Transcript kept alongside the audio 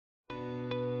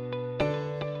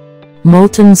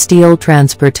Molten steel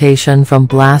transportation from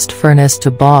blast furnace to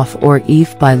BOF or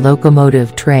EF by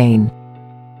locomotive train.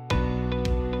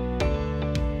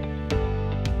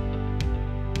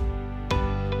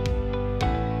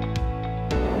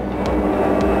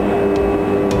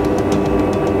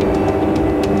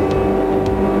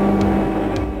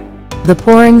 The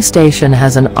pouring station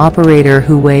has an operator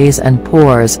who weighs and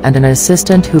pours and an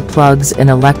assistant who plugs in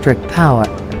electric power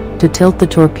to tilt the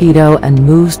torpedo and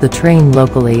moves the train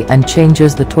locally and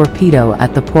changes the torpedo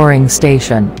at the pouring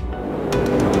station.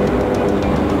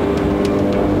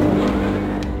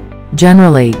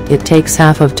 Generally, it takes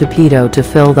half of torpedo to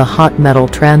fill the hot metal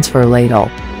transfer ladle.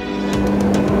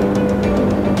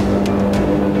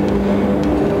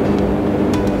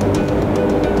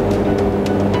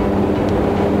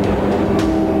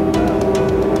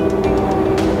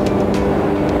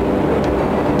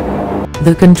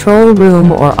 The control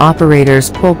room or operator's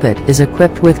pulpit is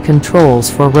equipped with controls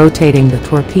for rotating the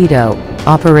torpedo,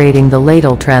 operating the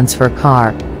ladle transfer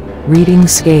car, reading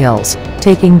scales,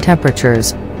 taking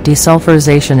temperatures,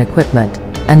 desulfurization equipment,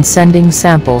 and sending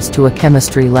samples to a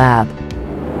chemistry lab.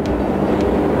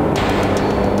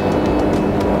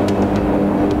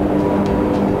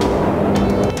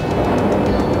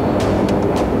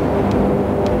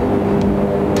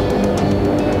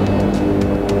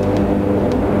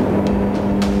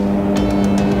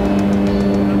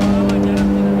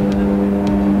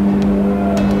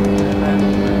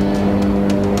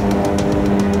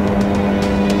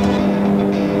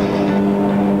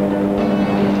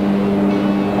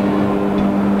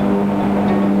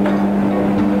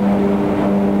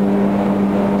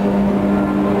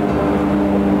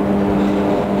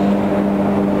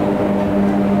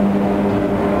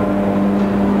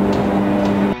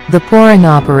 The pouring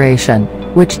operation,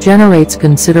 which generates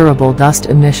considerable dust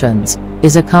emissions,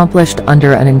 is accomplished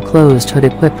under an enclosed hood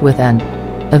equipped with an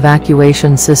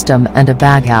evacuation system and a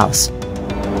baghouse.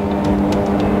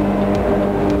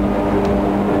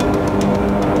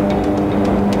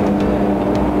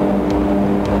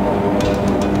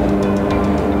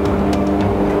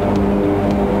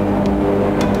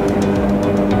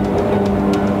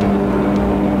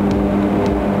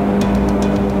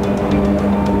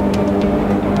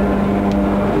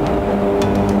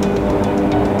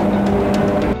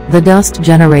 The dust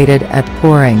generated at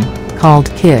pouring, called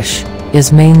kish,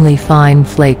 is mainly fine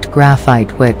flaked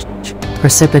graphite which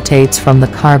precipitates from the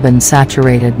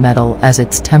carbon-saturated metal as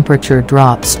its temperature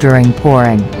drops during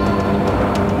pouring.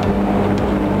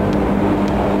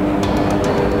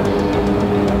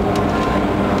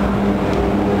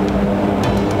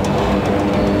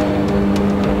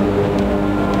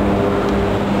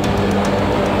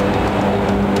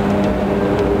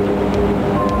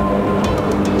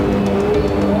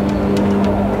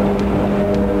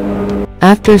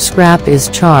 After scrap is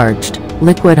charged,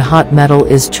 liquid hot metal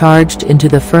is charged into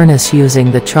the furnace using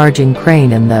the charging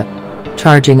crane in the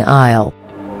charging aisle.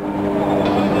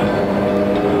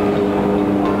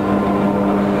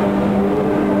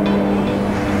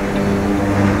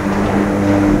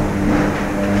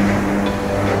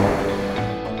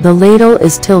 The ladle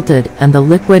is tilted and the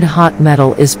liquid hot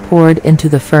metal is poured into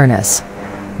the furnace.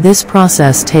 This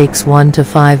process takes 1 to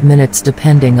 5 minutes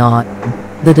depending on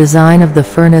the design of the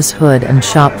furnace hood and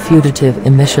shop fugitive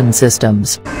emission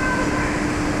systems.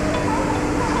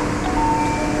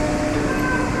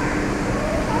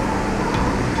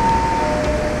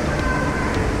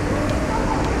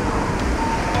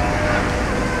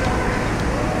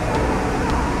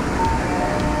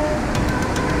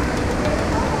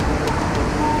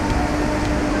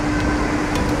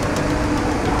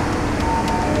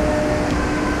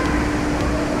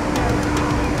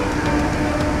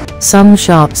 Some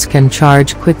shops can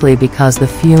charge quickly because the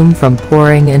fume from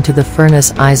pouring into the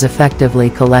furnace is effectively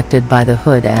collected by the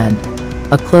hood and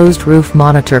a closed roof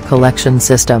monitor collection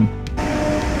system.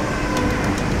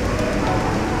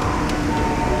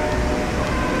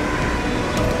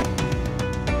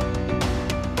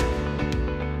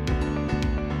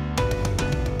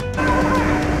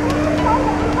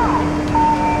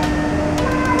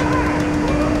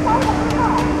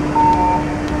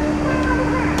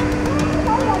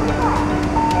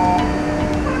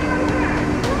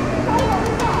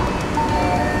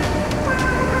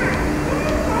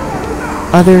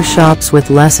 Other shops with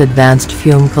less advanced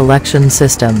fume collection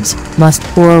systems must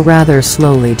pour rather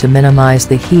slowly to minimize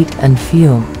the heat and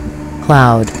fume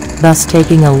cloud, thus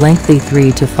taking a lengthy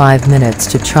 3 to 5 minutes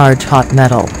to charge hot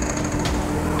metal.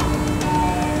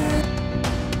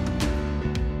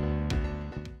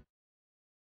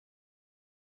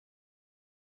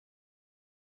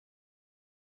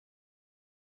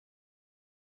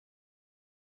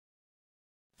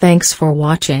 Thanks for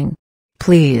watching.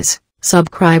 Please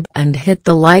subscribe and hit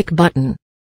the like button.